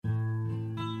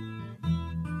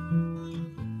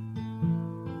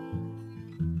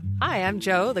Hi, I'm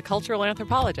Joe, the cultural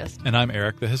anthropologist. And I'm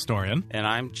Eric, the historian. And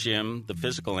I'm Jim, the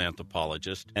physical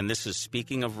anthropologist. And this is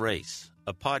Speaking of Race,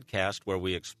 a podcast where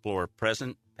we explore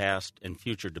present, past, and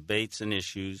future debates and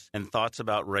issues and thoughts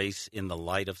about race in the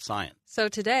light of science. So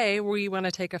today we want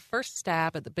to take a first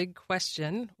stab at the big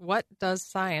question, what does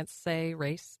science say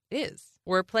race is?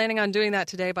 We're planning on doing that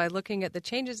today by looking at the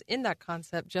changes in that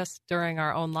concept just during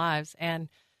our own lives. And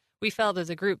we felt as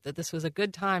a group that this was a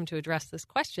good time to address this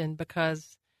question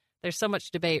because there's so much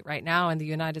debate right now in the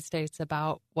United States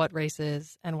about what race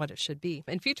is and what it should be.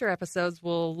 In future episodes,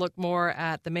 we'll look more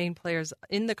at the main players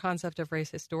in the concept of race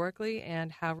historically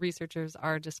and how researchers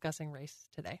are discussing race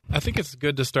today. I think it's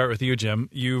good to start with you, Jim.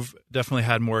 You've definitely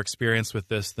had more experience with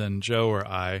this than Joe or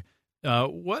I.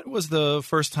 What was the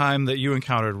first time that you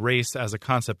encountered race as a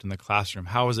concept in the classroom?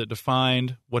 How was it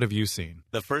defined? What have you seen?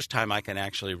 The first time I can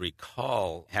actually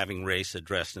recall having race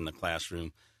addressed in the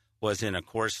classroom was in a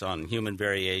course on human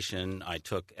variation I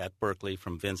took at Berkeley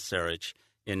from Vince Serich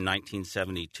in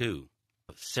 1972.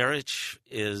 Serich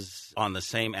is on the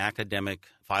same academic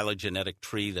phylogenetic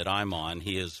tree that I'm on.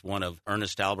 He is one of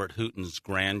Ernest Albert Hooton's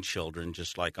grandchildren,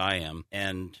 just like I am.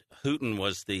 And Hooton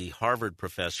was the Harvard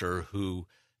professor who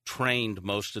trained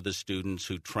most of the students,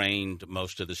 who trained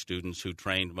most of the students, who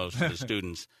trained most of the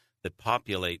students that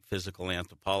populate physical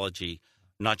anthropology,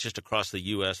 not just across the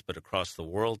U.S., but across the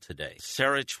world today.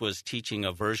 Serich was teaching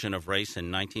a version of race in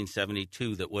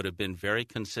 1972 that would have been very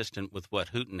consistent with what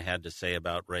Hooton had to say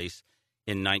about race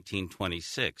in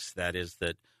 1926. That is,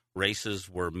 that races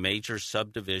were major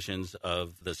subdivisions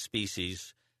of the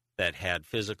species that had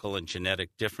physical and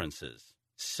genetic differences.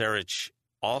 Serich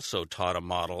also taught a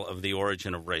model of the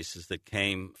origin of races that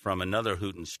came from another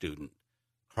Hooton student,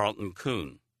 Carlton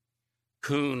Kuhn.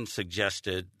 Kuhn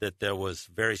suggested that there was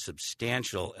very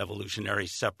substantial evolutionary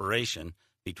separation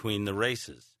between the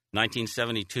races.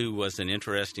 1972 was an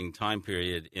interesting time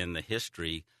period in the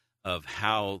history of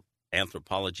how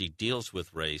anthropology deals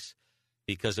with race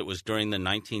because it was during the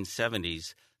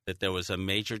 1970s that there was a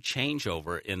major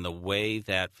changeover in the way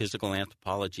that physical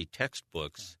anthropology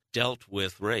textbooks dealt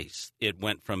with race. It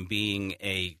went from being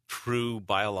a true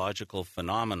biological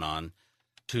phenomenon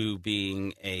to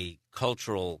being a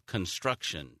cultural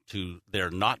construction, to there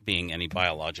not being any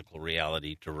biological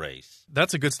reality to race.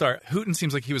 That's a good start. Hooton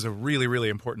seems like he was a really, really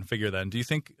important figure then. Do you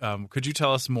think, could you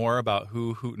tell us more about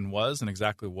who Hooton was and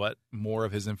exactly what more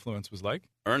of his influence was like?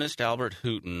 Ernest Albert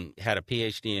Hooton had a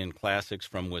PhD in classics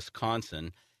from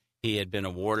Wisconsin. He had been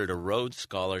awarded a Rhodes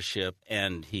Scholarship,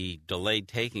 and he delayed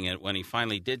taking it. When he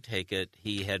finally did take it,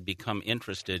 he had become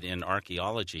interested in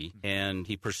archaeology, and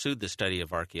he pursued the study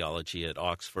of archaeology at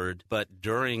Oxford. But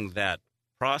during that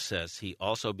process, he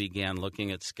also began looking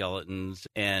at skeletons,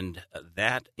 and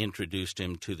that introduced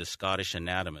him to the Scottish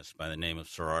anatomist by the name of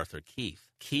Sir Arthur Keith.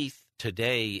 Keith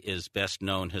today is best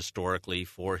known historically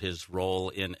for his role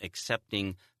in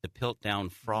accepting the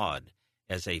Piltdown fraud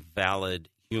as a valid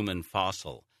human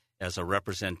fossil, as a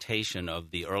representation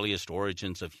of the earliest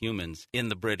origins of humans in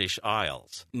the British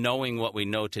Isles. Knowing what we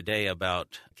know today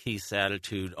about Keith's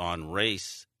attitude on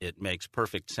race, it makes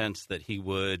perfect sense that he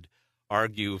would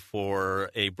argue for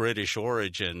a British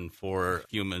origin for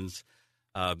humans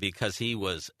because he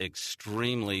was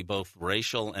extremely both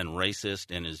racial and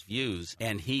racist in his views,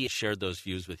 and he shared those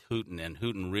views with Hooton, and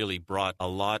Hooton really brought a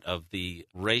lot of the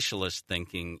racialist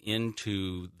thinking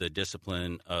into the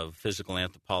discipline of physical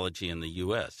anthropology in the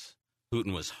U.S.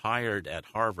 Hooton was hired at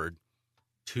Harvard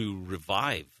to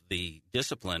revive the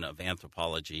discipline of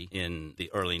anthropology in the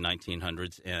early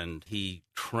 1900s, and he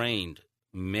trained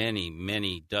many,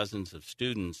 many dozens of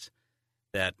students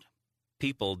that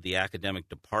peopled the academic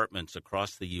departments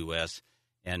across the U.S.,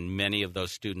 and many of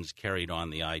those students carried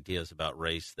on the ideas about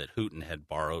race that Hooton had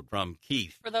borrowed from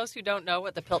Keith. For those who don't know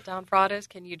what the Piltdown fraud is,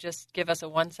 can you just give us a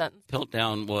one sentence?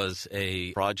 Piltdown was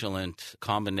a fraudulent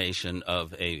combination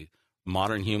of a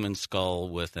modern human skull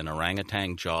with an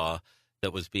orangutan jaw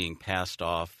that was being passed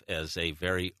off as a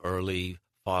very early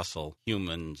fossil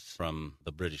humans from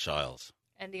the British Isles.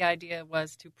 And the idea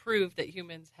was to prove that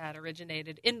humans had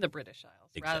originated in the British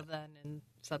Isles rather than in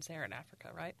sub-Saharan Africa,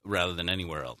 right? Rather than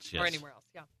anywhere else, yes. Or anywhere else,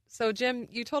 yeah. So, Jim,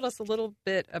 you told us a little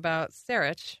bit about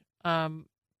Serich,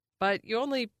 but you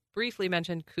only briefly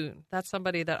mentioned Kuhn. That's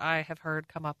somebody that I have heard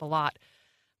come up a lot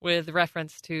with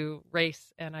reference to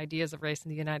race and ideas of race in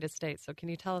the United States. So can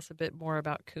you tell us a bit more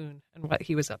about Kuhn and what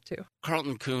he was up to?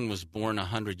 Carlton Kuhn was born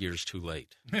 100 years too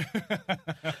late.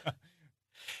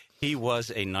 He was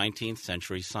a 19th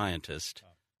century scientist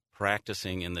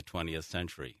practicing in the 20th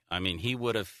century. I mean, he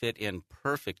would have fit in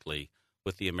perfectly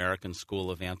with the American School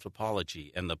of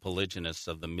Anthropology and the polygynists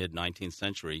of the mid-19th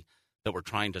century that were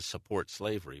trying to support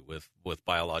slavery with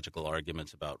biological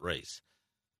arguments about race.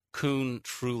 Kuhn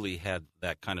truly had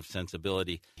that kind of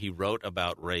sensibility. He wrote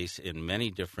about race in many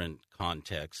different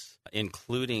contexts,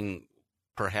 including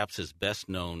perhaps his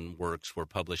best-known works were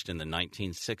published in the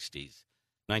 1960s.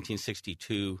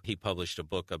 1962, he published a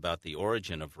book about the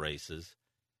origin of races,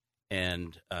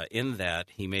 and in that,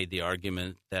 he made the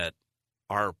argument that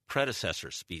our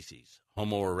predecessor species,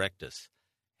 Homo erectus,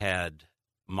 had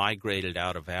migrated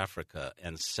out of Africa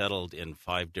and settled in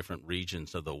 5 different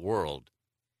regions of the world,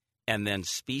 and then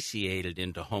speciated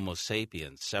into Homo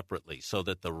sapiens separately, so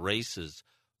that the races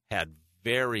had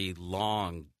very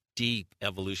long, deep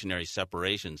evolutionary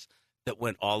separations that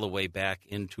went all the way back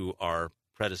into our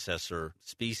predecessor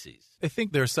species. I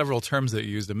think there are several terms that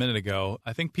you used a minute ago.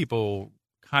 I think people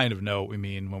kind of know what we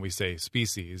mean when we say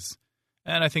species,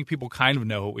 and I think people kind of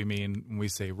know what we mean when we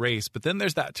say race, but then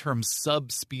there's that term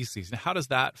subspecies. And how does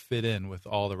that fit in with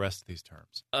all the rest of these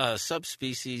terms?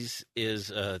 Subspecies is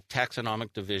a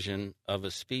taxonomic division of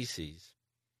a species,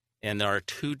 and there are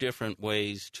 2 different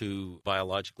ways to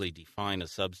biologically define a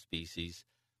subspecies.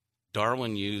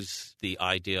 Darwin used the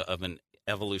idea of an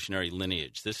evolutionary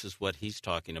lineage. This is what he's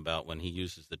talking about when he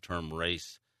uses the term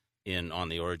race on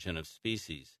the origin of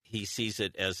species. He sees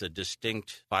it as a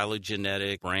distinct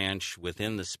phylogenetic branch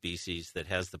within the species that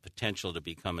has the potential to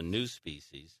become a new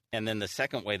species. And then the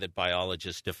second way that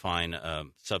biologists define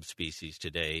subspecies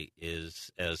today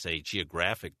is as a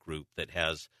geographic group that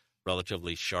has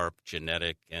relatively sharp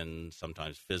genetic and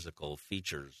sometimes physical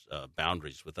features,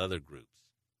 boundaries with other groups.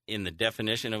 In the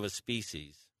definition of a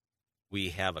species, we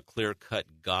have a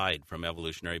clear-cut guide from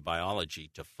evolutionary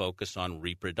biology to focus on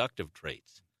reproductive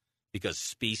traits, because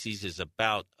species is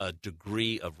about a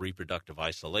degree of reproductive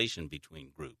isolation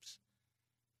between groups.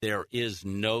 There is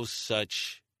no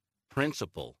such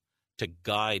principle to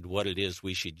guide what it is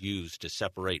we should use to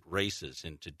separate races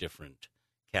into different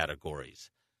categories.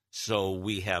 So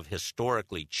we have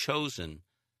historically chosen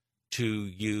to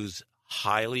use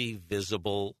highly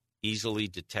visible, easily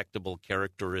detectable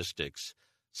characteristics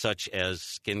such as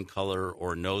skin color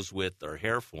or nose width or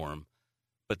hair form,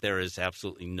 but there is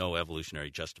absolutely no evolutionary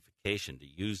justification to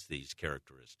use these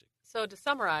characteristics. So to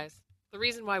summarize, the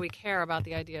reason why we care about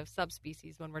the idea of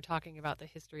subspecies when we're talking about the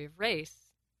history of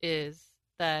race is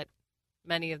that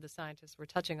many of the scientists we're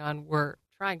touching on were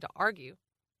trying to argue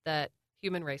that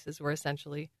human races were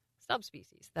essentially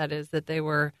subspecies. That is, that they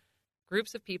were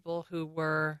groups of people who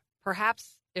were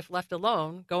perhaps, if left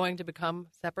alone, going to become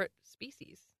separate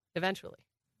species eventually.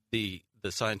 The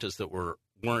scientists that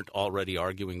weren't already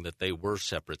arguing that they were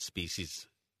separate species,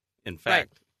 in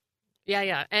fact. Right.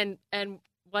 Yeah. And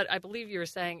what I believe you were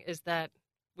saying is that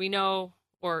we know,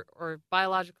 or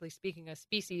biologically speaking, a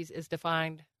species is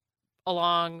defined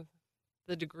along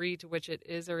the degree to which it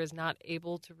is or is not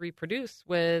able to reproduce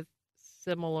with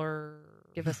similar.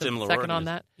 Give us a second organisms. on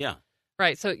that. Yeah.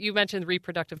 Right. So you mentioned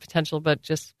reproductive potential, but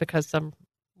just because some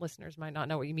listeners might not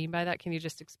know what you mean by that, can you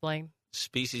just explain?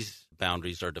 Species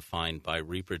boundaries are defined by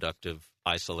reproductive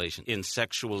isolation. In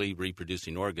sexually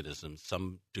reproducing organisms,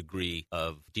 some degree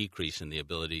of decrease in the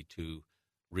ability to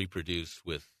reproduce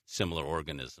with similar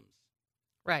organisms.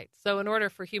 Right. So in order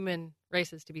for human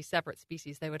races to be separate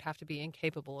species, they would have to be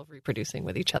incapable of reproducing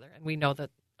with each other. And we know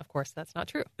that, of course, that's not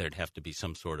true. There'd have to be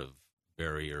some sort of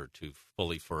barrier to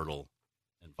fully fertile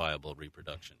and viable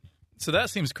reproduction. So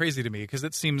that seems crazy to me because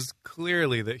it seems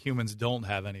clearly that humans don't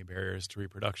have any barriers to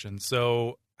reproduction.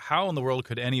 So how in the world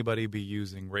could anybody be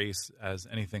using race as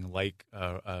anything like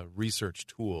a research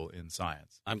tool in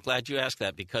science? I'm glad you asked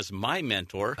that because my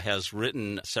mentor has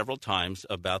written several times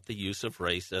about the use of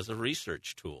race as a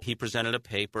research tool. He presented a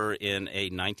paper in a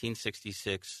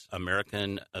 1966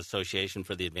 American Association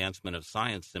for the Advancement of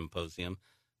Science symposium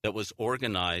that was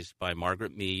organized by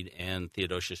Margaret Mead and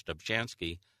Theodosius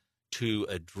Dobzhansky to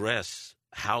address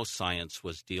how science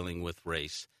was dealing with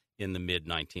race in the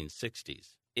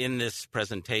mid-1960s. In this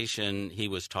presentation, he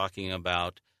was talking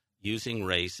about using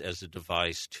race as a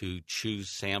device to choose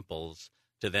samples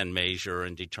to then measure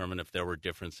and determine if there were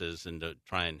differences and to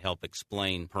try and help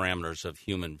explain parameters of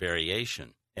human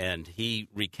variation. And he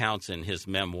recounts in his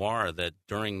memoir that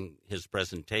during his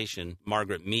presentation,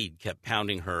 Margaret Mead kept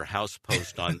pounding her house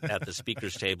post at the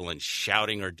speaker's table and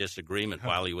shouting her disagreement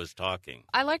while he was talking.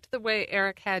 I liked the way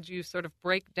Eric had you sort of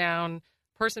break down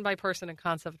person by person and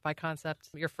concept by concept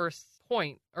your first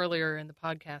point earlier in the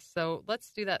podcast. So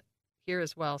let's do that here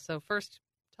as well. So first,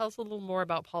 tell us a little more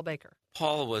about Paul Baker.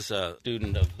 Paul was a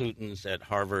student of Hooton's at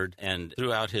Harvard, and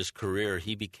throughout his career,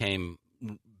 he became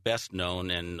best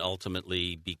known and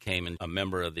ultimately became a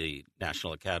member of the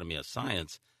National Academy of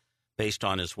Science based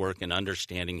on his work in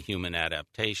understanding human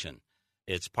adaptation.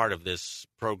 It's part of this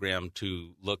program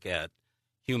to look at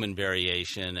human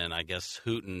variation, and I guess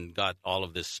Hooton got all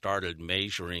of this started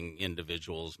measuring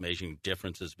individuals, measuring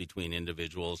differences between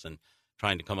individuals, and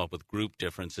trying to come up with group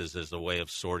differences as a way of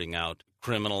sorting out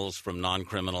criminals from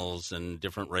non-criminals and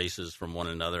different races from one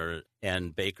another.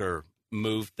 And Baker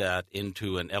moved that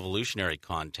into an evolutionary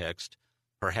context,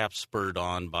 perhaps spurred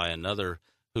on by another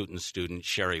Hooton student,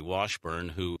 Sherry Washburn,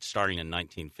 who, starting in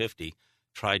 1950,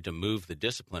 tried to move the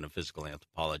discipline of physical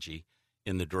anthropology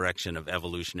in the direction of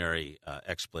evolutionary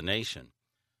explanation.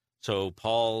 So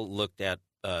Paul looked at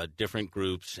different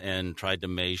groups and tried to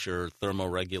measure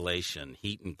thermoregulation,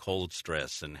 heat and cold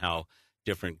stress, and how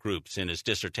different groups. In his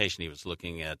dissertation, he was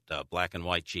looking at black and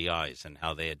white GIs and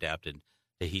how they adapted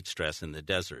to heat stress in the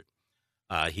desert.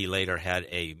 He later had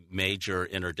a major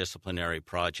interdisciplinary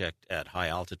project at high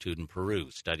altitude in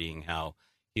Peru, studying how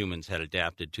humans had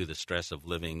adapted to the stress of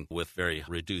living with very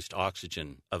reduced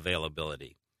oxygen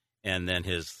availability. And then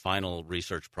his final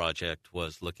research project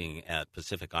was looking at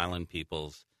Pacific Island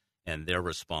peoples and their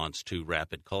response to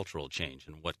rapid cultural change,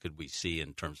 and what could we see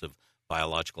in terms of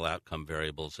biological outcome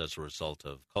variables as a result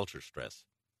of culture stress.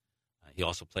 He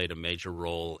also played a major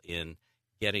role in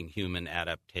getting human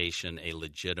adaptation a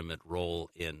legitimate role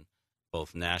in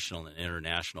both national and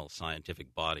international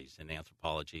scientific bodies in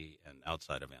anthropology and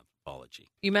outside of anthropology.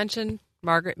 You mentioned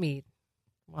Margaret Mead,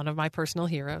 one of my personal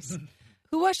heroes.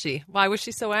 Who was she? Why was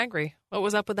she so angry? What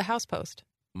was up with the housepost?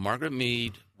 Margaret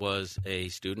Mead was a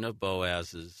student of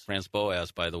Boas's. Franz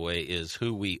Boas, by the way, is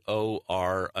who we owe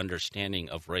our understanding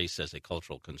of race as a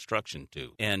cultural construction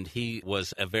to. And he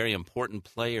was a very important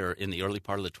player in the early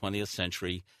part of the 20th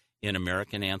century in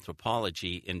American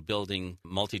anthropology, in building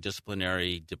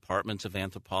multidisciplinary departments of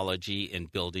anthropology, in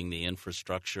building the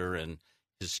infrastructure, and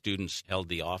his students held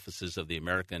the offices of the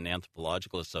American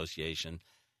Anthropological Association.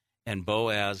 And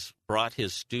Boas brought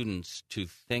his students to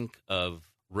think of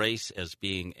race as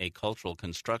being a cultural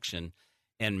construction,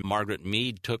 and Margaret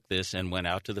Mead took this and went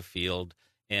out to the field,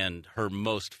 and her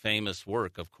most famous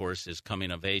work, of course, is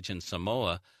Coming of Age in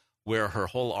Samoa, where her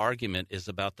whole argument is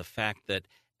about the fact that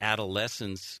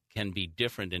adolescents can be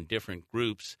different in different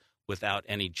groups without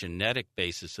any genetic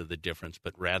basis of the difference,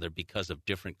 but rather because of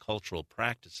different cultural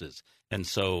practices. And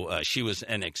so she was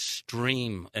an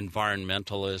extreme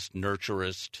environmentalist,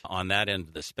 nurturist on that end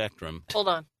of the spectrum. Hold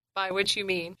on. By which you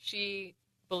mean she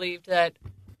believed that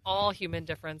all human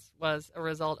difference was a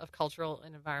result of cultural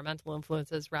and environmental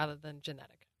influences rather than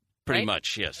genetic. Pretty right?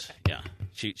 much, yes. Okay.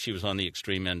 Yeah. She was on the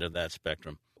extreme end of that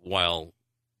spectrum. While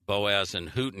Boas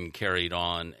and Hooton carried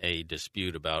on a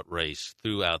dispute about race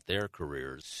throughout their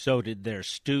careers, so did their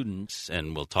students.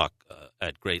 And we'll talk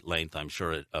at great length, I'm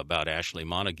sure, about Ashley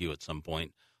Montague at some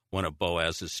point, one of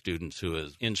Boas's students who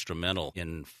is instrumental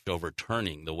in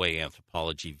overturning the way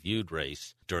anthropology viewed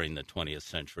race during the 20th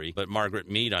century. But Margaret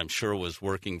Mead, I'm sure, was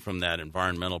working from that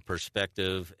environmental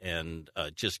perspective, and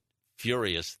just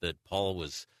furious that Paul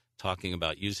was talking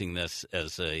about using this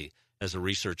as a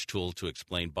research tool to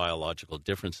explain biological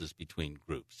differences between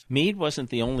groups. Mead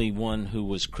wasn't the only one who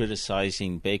was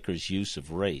criticizing Baker's use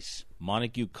of race.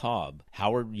 Montague Cobb,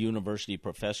 Howard University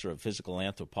professor of physical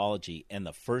anthropology and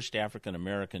the first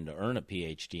African-American to earn a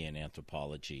Ph.D. in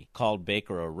anthropology, called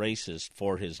Baker a racist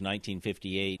for his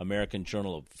 1958 American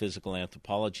Journal of Physical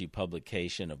Anthropology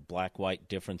publication of Black-White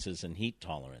Differences in Heat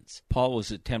Tolerance. Paul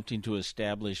was attempting to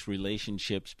establish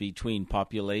relationships between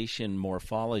population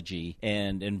morphology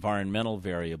and environmental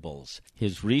variables.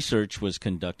 His research was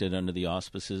conducted under the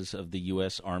auspices of the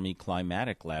U.S. Army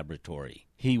Climatic Laboratory.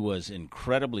 He was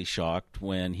incredibly shocked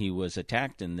when he was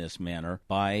attacked in this manner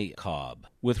by Cobb.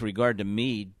 With regard to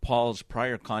Mead, Paul's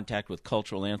prior contact with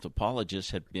cultural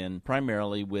anthropologists had been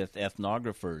primarily with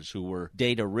ethnographers who were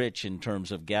data-rich in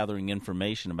terms of gathering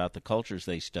information about the cultures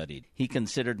they studied. He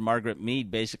considered Margaret Mead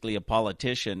basically a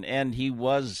politician, and he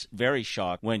was very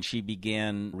shocked when she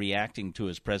began reacting to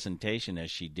his presentation as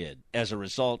she did. As a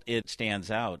result, it stands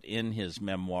out in his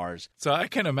memoirs. So I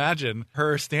can imagine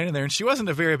her standing there, and she wasn't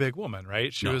a very big woman,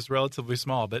 right? She was relatively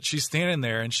small, but she's standing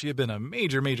there, and she had been a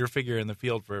major, major figure in the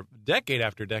field for decade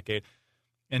after decade.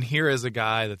 And here is a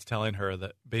guy that's telling her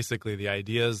that basically the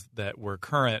ideas that were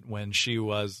current when she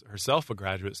was herself a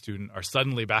graduate student are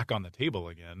suddenly back on the table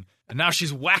again. And now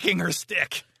she's whacking her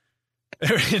stick.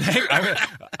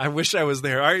 I wish I was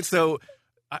there. All right, so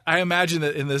I imagine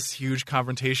that in this huge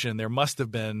confrontation, there must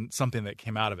have been something that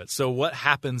came out of it. So what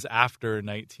happens after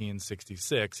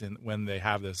 1966 when they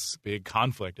have this big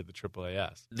conflict at the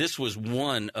AAAS? This was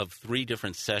one of 3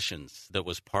 different sessions that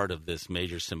was part of this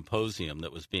major symposium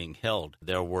that was being held.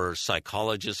 There were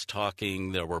psychologists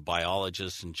talking, there were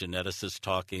biologists and geneticists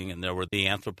talking, and there were the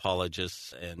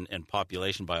anthropologists and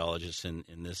population biologists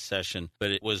in this session.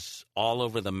 But it was all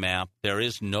over the map. There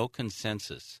is no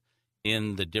consensus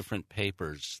in the different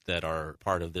papers that are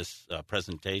part of this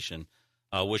presentation,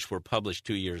 which were published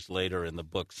 2 years later in the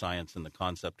book Science and the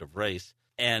Concept of Race.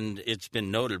 And it's been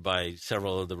noted by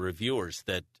several of the reviewers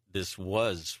that this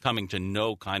was coming to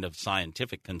no kind of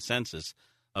scientific consensus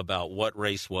about what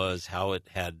race was, how it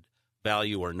had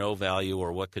value or no value,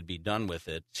 or what could be done with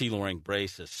it. C. Loring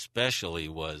Brace especially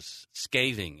was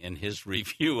scathing in his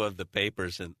review of the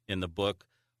papers in the book,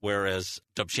 whereas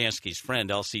Dobzhansky's friend,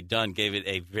 L.C. Dunn, gave it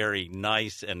a very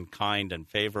nice and kind and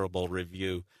favorable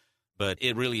review. But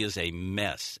it really is a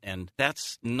mess. And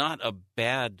that's not a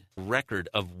bad record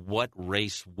of what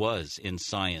race was in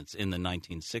science in the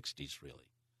 1960s,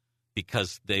 really,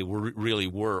 because they really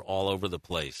were all over the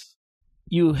place.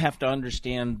 You have to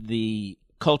understand the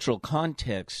cultural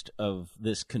context of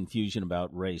this confusion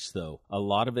about race, though. A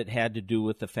lot of it had to do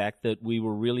with the fact that we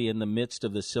were really in the midst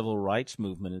of the civil rights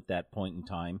movement at that point in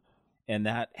time, and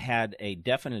that had a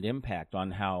definite impact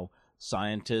on how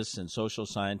scientists and social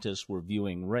scientists were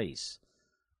viewing race.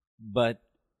 But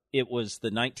it was the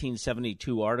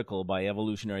 1972 article by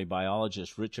evolutionary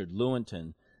biologist Richard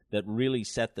Lewontin that really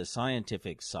set the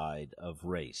scientific side of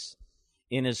race.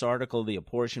 In his article, The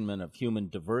Apportionment of Human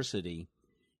Diversity,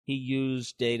 he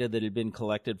used data that had been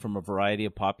collected from a variety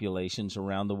of populations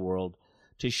around the world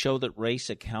to show that race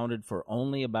accounted for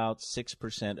only about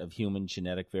 6% of human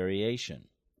genetic variation.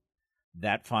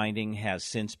 That finding has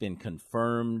since been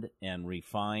confirmed and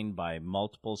refined by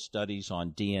multiple studies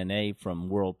on DNA from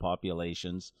world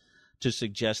populations to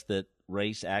suggest that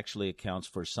race actually accounts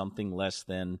for something less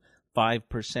than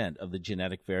 5% of the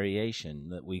genetic variation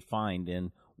that we find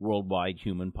in worldwide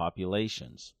human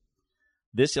populations.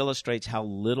 This illustrates how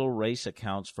little race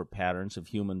accounts for patterns of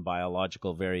human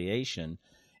biological variation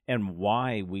and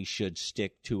why we should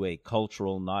stick to a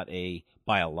cultural, not a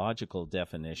biological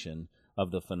definition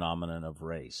of the phenomenon of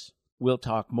race. We'll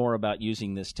talk more about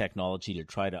using this technology to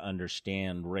try to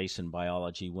understand race and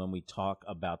biology when we talk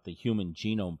about the Human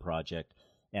Genome Project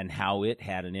and how it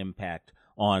had an impact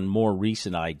on more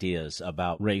recent ideas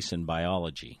about race and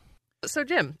biology. So,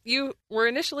 Jim, you were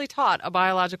initially taught a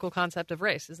biological concept of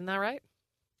race, isn't that right?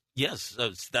 Yes,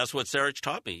 that's what Sarich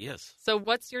taught me, yes. So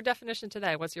what's your definition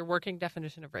today? What's your working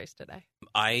definition of race today?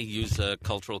 I use a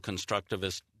cultural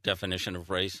constructivist definition of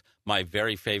race. My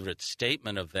very favorite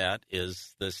statement of that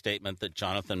is the statement that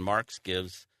Jonathan Marks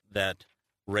gives, that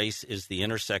race is the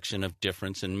intersection of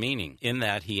difference and meaning. In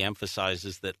that, he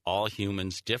emphasizes that all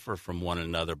humans differ from one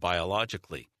another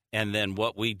biologically. And then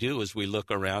what we do is we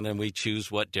look around and we choose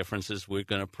what differences we're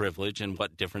going to privilege and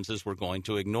what differences we're going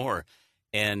to ignore.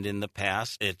 And in the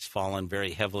past, it's fallen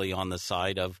very heavily on the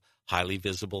side of highly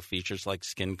visible features like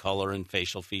skin color and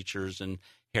facial features and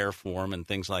hair form and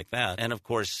things like that. And, of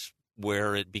course,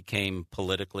 where it became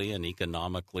politically and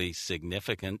economically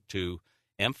significant to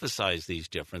emphasize these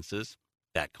differences,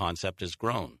 that concept has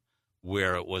grown.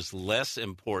 Where it was less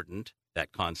important,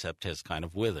 that concept has kind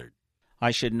of withered.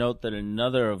 I should note that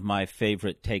another of my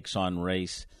favorite takes on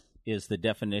race is the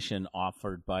definition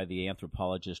offered by the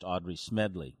anthropologist Audrey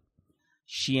Smedley.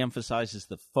 She emphasizes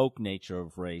the folk nature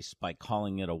of race by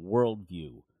calling it a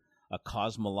worldview, a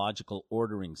cosmological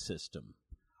ordering system.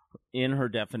 In her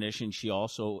definition, she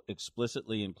also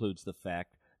explicitly includes the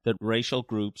fact that racial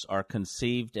groups are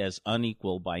conceived as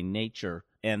unequal by nature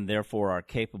and therefore are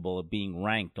capable of being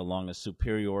ranked along a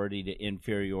superiority to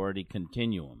inferiority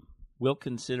continuum. We'll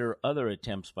consider other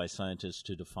attempts by scientists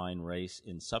to define race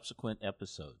in subsequent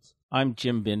episodes. I'm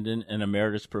Jim Bindon, an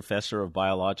emeritus professor of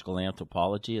biological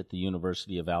anthropology at the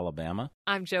University of Alabama.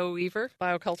 I'm Jo Weaver,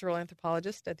 biocultural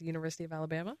anthropologist at the University of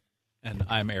Alabama. And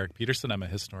I'm Eric Peterson. I'm a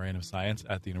historian of science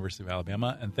at the University of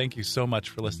Alabama. And thank you so much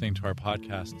for listening to our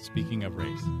podcast, Speaking of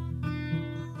Race.